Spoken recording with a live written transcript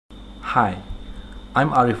Hi, I'm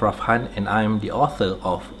Arif Rafhan and I'm the author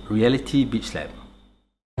of Reality Bitchslap.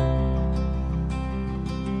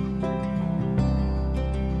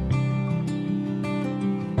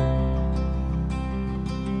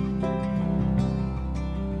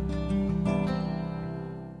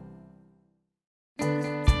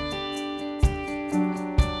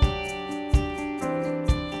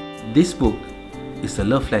 This book is a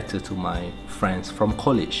love letter to my friends from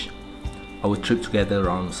college. Our trip together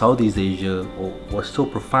around Southeast Asia was so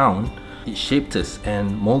profound, it shaped us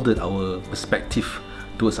and molded our perspective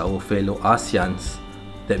towards our fellow ASEANs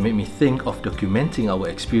that made me think of documenting our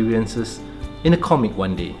experiences in a comic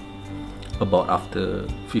one day. About after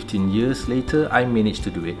 15 years later, I managed to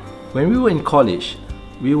do it. When we were in college,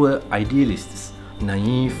 we were idealists,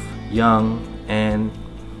 naive, young, and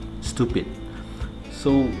stupid.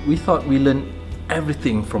 So we thought we learned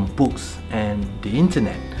everything from books and the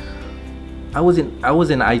internet. I was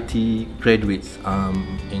an IT graduate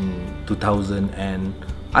in 2000 and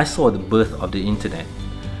I saw the birth of the internet.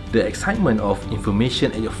 The excitement of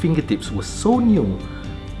information at your fingertips was so new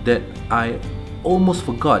that I almost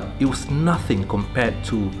forgot it was nothing compared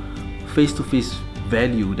to face-to-face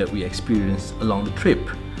value that we experienced along the trip.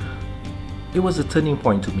 It was a turning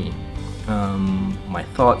point to me. My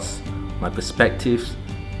thoughts, my perspectives,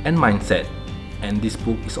 and mindset, and this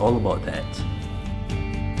book is all about that.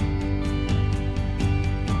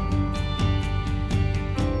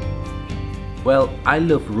 Well, I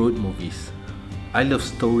love road movies. I love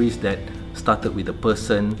stories that started with a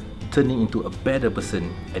person turning into a better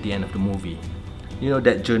person at the end of the movie. You know,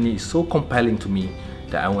 that journey is so compelling to me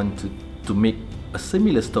that I want to make a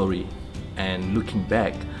similar story. And looking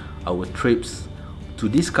back, our trips to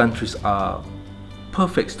these countries are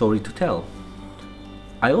perfect story to tell.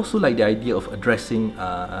 I also like the idea of addressing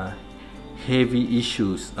heavy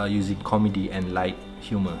issues using comedy and light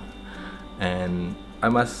humor. And I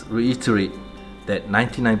must reiterate that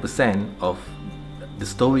 99% of the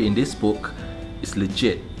story in this book is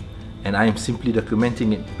legit, and I am simply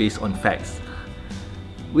documenting it based on facts,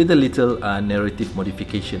 with a little narrative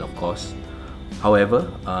modification, of course. However,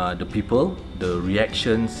 the people, the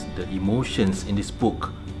reactions, the emotions in this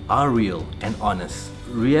book are real and honest.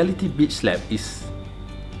 Reality Bitchslap is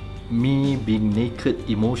me being naked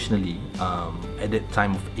emotionally at that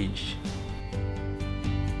time of age.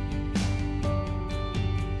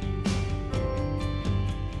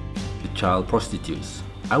 The child prostitutes.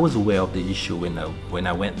 I was aware of the issue when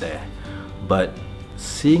I went there, but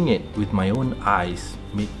seeing it with my own eyes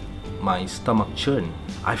made my stomach churn.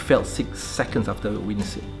 I felt sick seconds after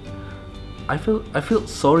witnessing it. I felt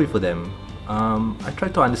sorry for them. I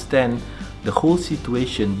tried to understand the whole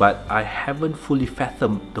situation, but I haven't fully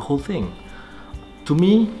fathomed the whole thing. To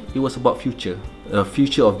me, it was about future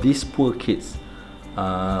of these poor kids,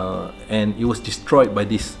 and it was destroyed by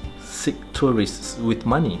these sick tourists with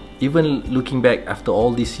money. Even looking back after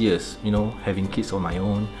all these years, you know, having kids on my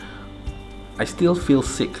own, I still feel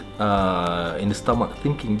sick in the stomach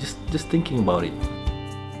just thinking about it.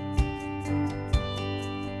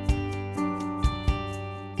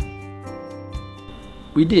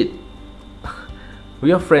 We did.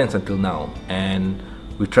 We are friends until now, and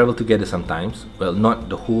we travel together sometimes. Well, not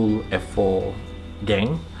the whole F4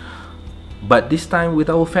 gang, but this time with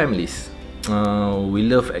our families. We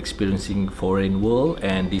love experiencing foreign world,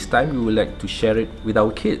 and this time we would like to share it with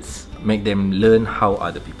our kids, make them learn how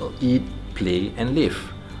other people eat, play, and live.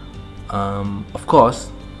 Of course,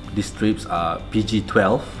 these trips are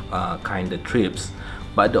PG-12 kind of trips,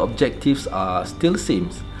 but the objectives are still the same,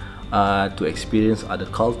 to experience other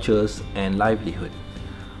cultures and livelihood.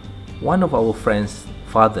 One of our friends'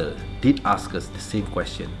 father did ask us the same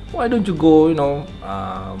question. Why don't you go,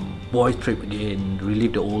 boy trip again,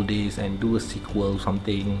 relive the old days and do a sequel,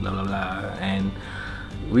 something, blah blah blah. And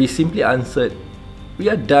we simply answered, we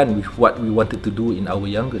are done with what we wanted to do in our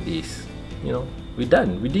younger days. You know, we're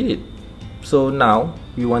done, we did it. So now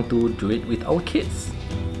we want to do it with our kids.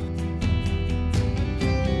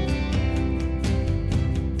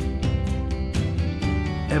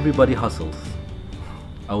 Everybody hustles.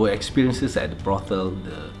 Our experiences at the brothel,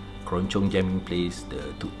 the keroncong jamming place, the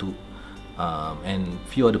tuk-tuk, and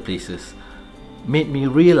few other places made me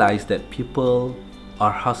realize that people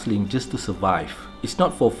are hustling just to survive. It's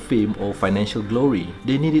not for fame or financial glory.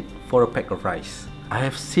 They need it for a pack of rice. I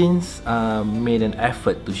have since made an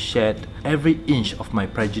effort to shed every inch of my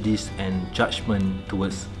prejudice and judgment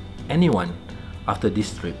towards anyone after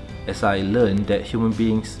this trip, as I learned that human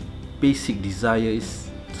beings' basic desire is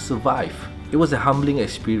to survive. It was a humbling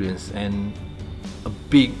experience and a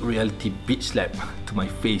big reality bitch slap to my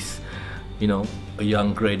face you know, a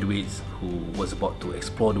young graduate who was about to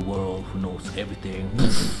explore the world, who knows everything,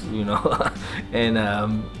 you know. And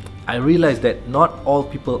I realized that not all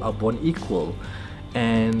people are born equal,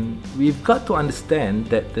 and we've got to understand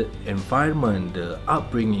that the environment, the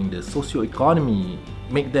upbringing, the socio-economy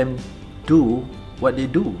make them do what they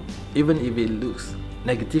do, even if it looks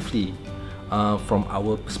negatively from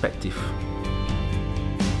our perspective.